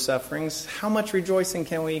of those sufferings, how much rejoicing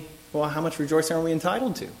are we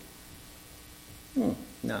entitled to?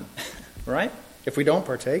 None. Right? If we don't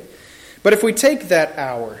partake. But if we take that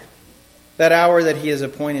hour that He has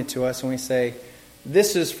appointed to us, and we say,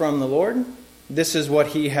 this is from the Lord, this is what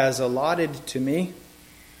He has allotted to me,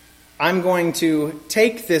 I'm going to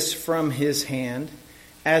take this from His hand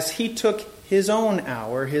as He took His own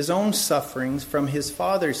hour, His own sufferings from His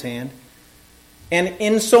Father's hand. And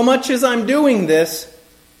in so much as I'm doing this,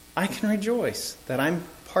 I can rejoice that I'm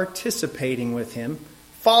participating with Him,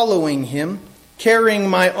 following Him, carrying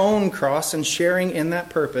my own cross, and sharing in that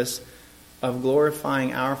purpose of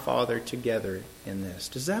glorifying our Father together in this.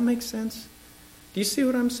 Does that make sense? Do you see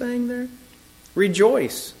what I'm saying there?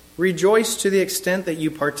 Rejoice. Rejoice to the extent that you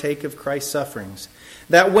partake of Christ's sufferings.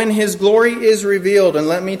 That when His glory is revealed, and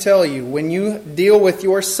let me tell you, when you deal with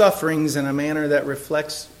your sufferings in a manner that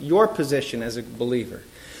reflects your position as a believer,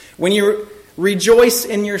 when you rejoice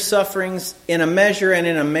in your sufferings in a measure and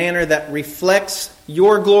in a manner that reflects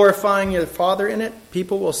your glorifying your Father in it,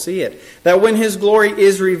 people will see it. That when His glory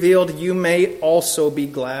is revealed, you may also be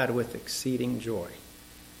glad with exceeding joy.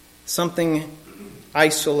 Something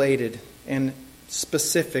isolated and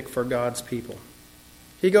specific for God's people.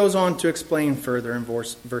 He goes on to explain further in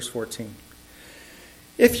verse 14.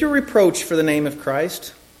 If you're reproached for the name of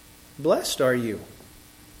Christ, blessed are you.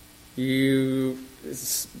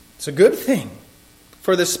 It's a good thing.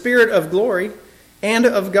 For the Spirit of glory and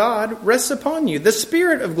of God rests upon you. The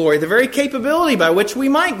Spirit of glory, the very capability by which we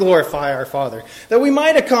might glorify our Father, that we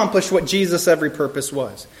might accomplish what Jesus' every purpose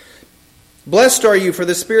was. Blessed are you, for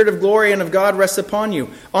the Spirit of glory and of God rests upon you.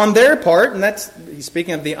 On their part, and that's, he's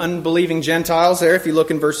speaking of the unbelieving Gentiles there, if you look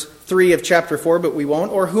in verse 3 of chapter 4, but we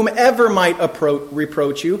won't, or whomever might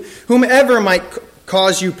reproach you, whomever might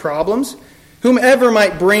cause you problems, whomever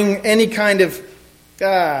might bring any kind of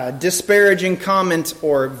disparaging comment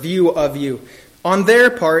or view of you. On their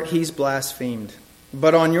part, He's blasphemed.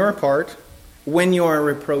 But on your part, when you are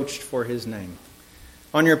reproached for His name,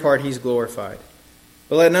 on your part He's glorified.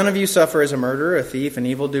 But let none of you suffer as a murderer, a thief, an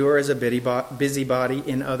evildoer, as a busybody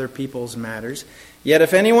in other people's matters. Yet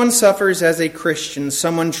if anyone suffers as a Christian,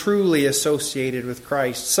 someone truly associated with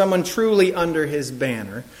Christ, someone truly under His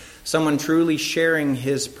banner, someone truly sharing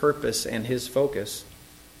His purpose and His focus,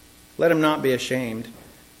 let him not be ashamed,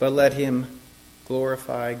 but let him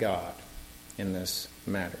glorify God in this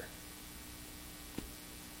matter.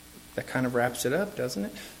 That kind of wraps it up, doesn't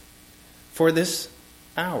it? For this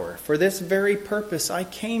hour, for this very purpose, I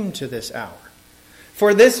came to this hour.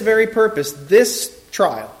 For this very purpose, this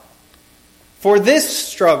trial. For this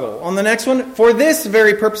struggle. On the next one, for this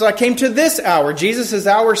very purpose, I came to this hour. Jesus'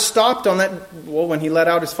 hour stopped on that, when He let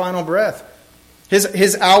out His final breath.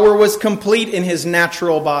 His hour was complete in His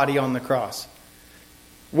natural body on the cross.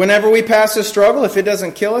 Whenever we pass a struggle, if it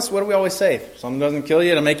doesn't kill us, what do we always say? If something doesn't kill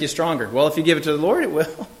you, it'll make you stronger. Well, if you give it to the Lord, it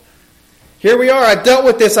will. Here we are. I've dealt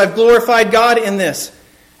with this. I've glorified God in this.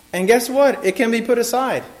 And guess what? It can be put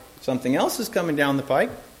aside. Something else is coming down the pike.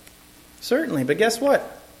 Certainly. But guess what?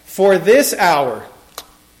 For this hour,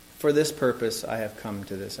 for this purpose, I have come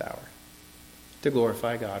to this hour. To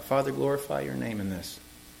glorify God. Father, glorify your name in this.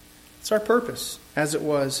 It's our purpose, as it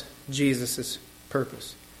was Jesus'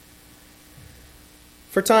 purpose.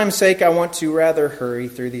 For time's sake, I want to rather hurry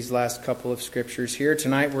through these last couple of scriptures here.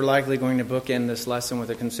 Tonight, we're likely going to bookend this lesson with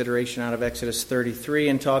a consideration out of Exodus 33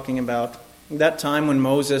 and talking about that time when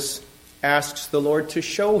Moses asks the Lord to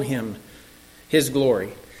show him his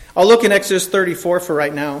glory. I'll look in Exodus 34 for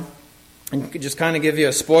right now and just kind of give you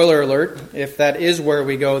a spoiler alert, if that is where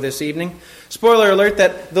we go this evening. Spoiler alert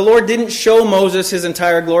that the Lord didn't show Moses his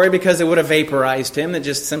entire glory because it would have vaporized him. It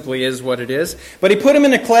just simply is what it is. But he put him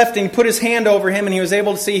in a cleft and he put his hand over him and he was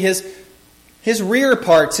able to see his rear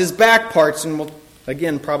parts, his back parts, and we'll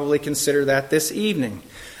again probably consider that this evening.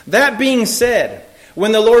 That being said,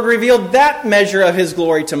 when the Lord revealed that measure of his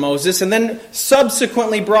glory to Moses and then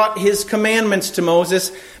subsequently brought his commandments to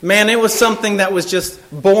Moses, man, it was something that was just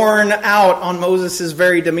borne out on Moses'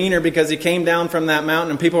 very demeanor because he came down from that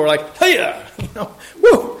mountain and people were like, hey,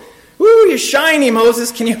 woo, you're shiny,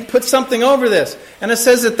 Moses. Can you put something over this? And it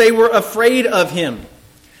says that they were afraid of him.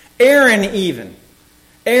 Aaron even,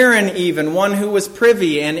 one who was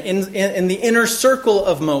privy and in the inner circle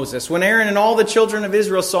of Moses. When Aaron and all the children of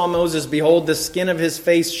Israel saw Moses, behold, the skin of his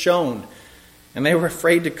face shone. And they were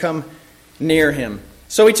afraid to come near him.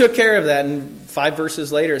 So he took care of that. And 5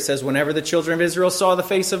 verses later it says, whenever the children of Israel saw the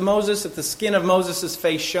face of Moses, if the skin of Moses'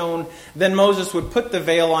 face shone, then Moses would put the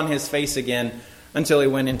veil on his face again until he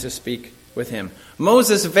went in to speak with him.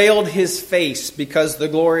 Moses veiled his face because the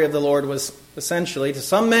glory of the Lord was essentially, to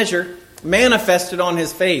some measure, manifested on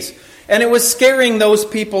his face. And it was scaring those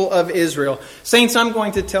people of Israel. Saints, I'm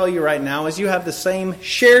going to tell you right now, as you have the same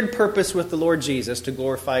shared purpose with the Lord Jesus to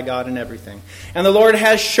glorify God in everything. And the Lord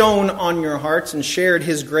has shone on your hearts and shared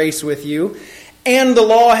his grace with you. And the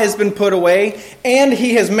law has been put away. And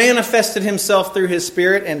he has manifested himself through his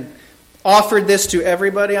Spirit and offered this to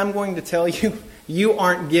everybody. I'm going to tell you, you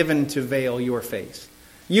aren't given to veil your face.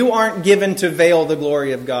 You aren't given to veil the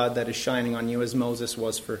glory of God that is shining on you as Moses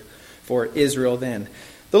was for Israel then.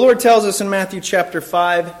 The Lord tells us in Matthew chapter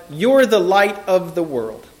 5, you're the light of the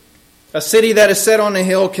world. A city that is set on a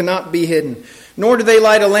hill cannot be hidden. Nor do they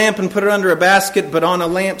light a lamp and put it under a basket, but on a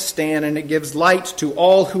lampstand, and it gives light to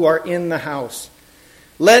all who are in the house.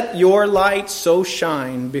 Let your light so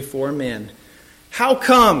shine before men. How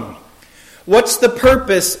come? What's the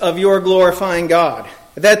purpose of your glorifying God?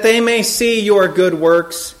 That they may see your good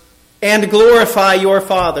works and glorify your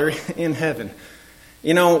Father in heaven.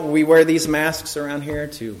 You know, we wear these masks around here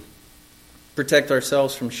to protect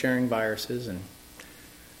ourselves from sharing viruses and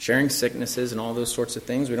sharing sicknesses and all those sorts of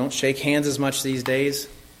things. We don't shake hands as much these days.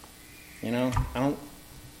 You know, I don't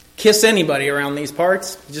kiss anybody around these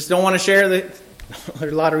parts. Just don't want to share the... There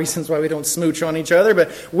are a lot of reasons why we don't smooch on each other, but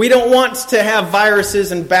we don't want to have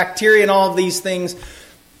viruses and bacteria and all of these things.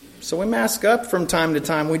 So we mask up from time to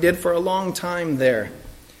time. We did for a long time there.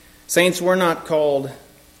 Saints, we're not called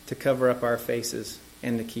to cover up our faces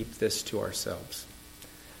and to keep this to ourselves.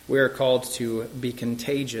 We are called to be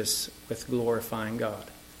contagious with glorifying God.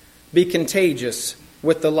 Be contagious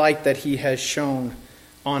with the light that he has shone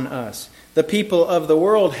on us. The people of the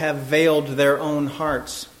world have veiled their own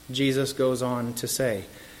hearts, Jesus goes on to say.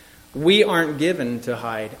 We aren't given to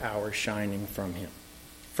hide our shining from him,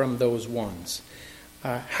 from those ones.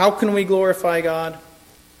 How can we glorify God?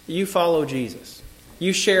 You follow Jesus.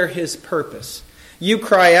 You share his purpose. You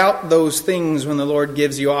cry out those things when the Lord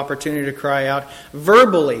gives you opportunity to cry out.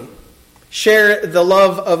 Verbally, share the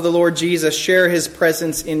love of the Lord Jesus. Share his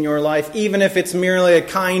presence in your life, even if it's merely a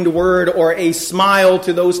kind word or a smile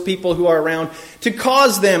to those people who are around, to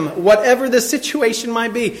cause them, whatever the situation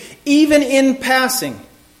might be, even in passing.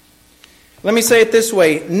 Let me say it this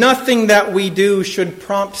way. Nothing that we do should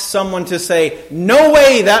prompt someone to say, no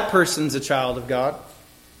way that person's a child of God.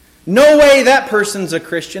 No way that person's a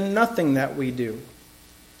Christian. Nothing that we do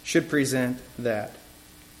should present that.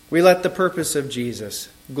 We let the purpose of Jesus,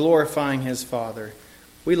 glorifying his Father,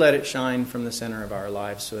 we let it shine from the center of our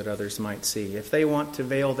lives so that others might see. If they want to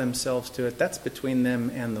veil themselves to it, that's between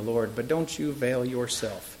them and the Lord. But don't you veil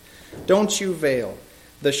yourself. Don't you veil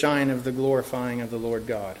the shine of the glorifying of the Lord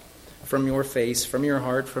God from your face, from your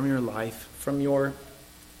heart, from your life, from your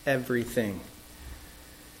everything.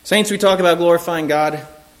 Saints, we talk about glorifying God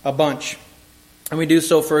a bunch. And we do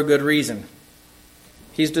so for a good reason.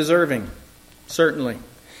 He's deserving, certainly.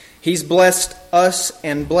 He's blessed us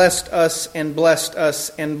and blessed us and blessed us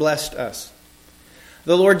and blessed us.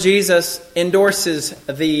 The Lord Jesus endorses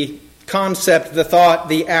the concept, the thought,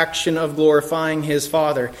 the action of glorifying his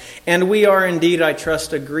Father. And we are indeed, I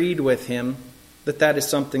trust, agreed with him that that is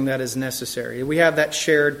something that is necessary. We have that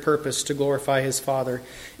shared purpose to glorify his Father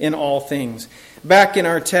in all things. Back in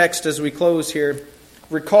our text as we close here,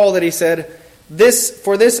 recall that he said,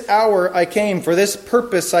 For this hour I came, for this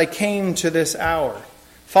purpose I came to this hour.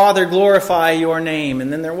 Father, glorify your name.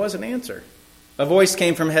 And then there was an answer. A voice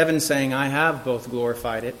came from heaven saying, I have both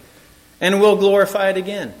glorified it and will glorify it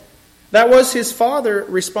again. That was his Father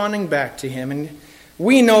responding back to him. And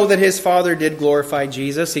we know that his Father did glorify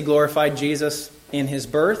Jesus. He glorified Jesus in his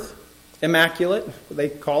birth, immaculate, they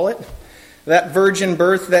call it. That virgin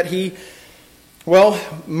birth that he,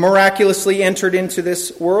 miraculously entered into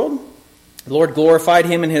this world. The Lord glorified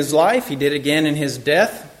him in his life. He did again in his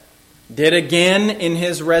death. Did again in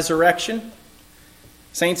his resurrection.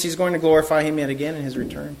 Saints, he's going to glorify him yet again in his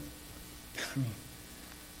return.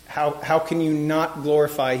 How can you not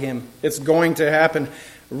glorify him? It's going to happen.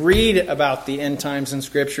 Read about the end times in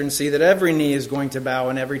Scripture and see that every knee is going to bow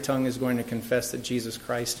and every tongue is going to confess that Jesus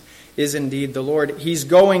Christ is indeed the Lord. He's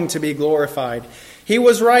going to be glorified. He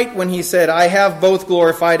was right when he said, I have both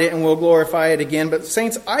glorified it and will glorify it again. But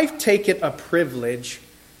saints, I take it a privilege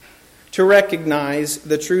to recognize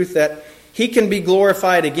the truth that he can be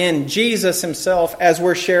glorified again. Jesus himself, as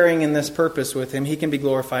we're sharing in this purpose with him, he can be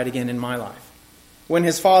glorified again in my life. When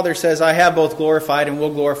his Father says, I have both glorified and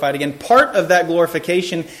will glorify it again, part of that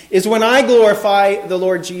glorification is when I glorify the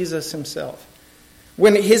Lord Jesus himself.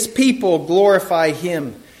 When his people glorify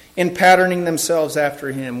him in patterning themselves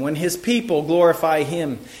after him. When his people glorify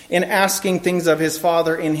him in asking things of his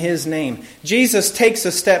Father in his name. Jesus takes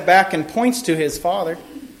a step back and points to his Father.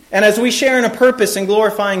 And as we share in a purpose in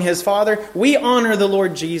glorifying his Father, we honor the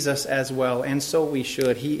Lord Jesus as well. And so we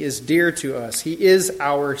should. He is dear to us. He is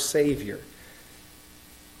our Savior.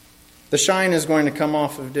 The shine is going to come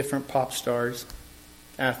off of different pop stars,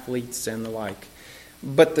 athletes, and the like.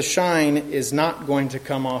 But the shine is not going to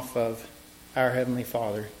come off of our Heavenly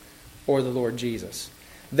Father or the Lord Jesus.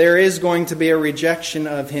 There is going to be a rejection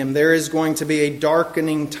of him. There is going to be a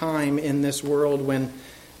darkening time in this world when,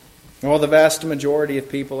 the vast majority of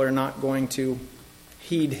people are not going to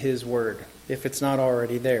heed his word, if it's not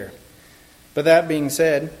already there. But that being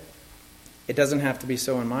said, it doesn't have to be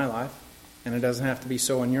so in my life. And it doesn't have to be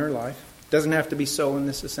so in your life. It doesn't have to be so in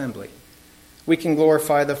this assembly. We can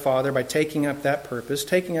glorify the Father by taking up that purpose,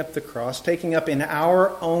 taking up the cross, taking up in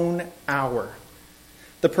our own hour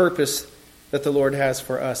the purpose that the Lord has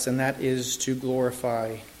for us, and that is to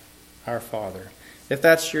glorify our Father. If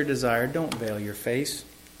that's your desire, don't veil your face.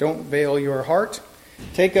 Don't veil your heart.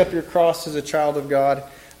 Take up your cross as a child of God.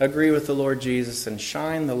 Agree with the Lord Jesus and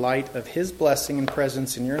shine the light of his blessing and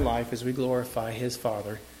presence in your life as we glorify his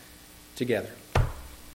Father together.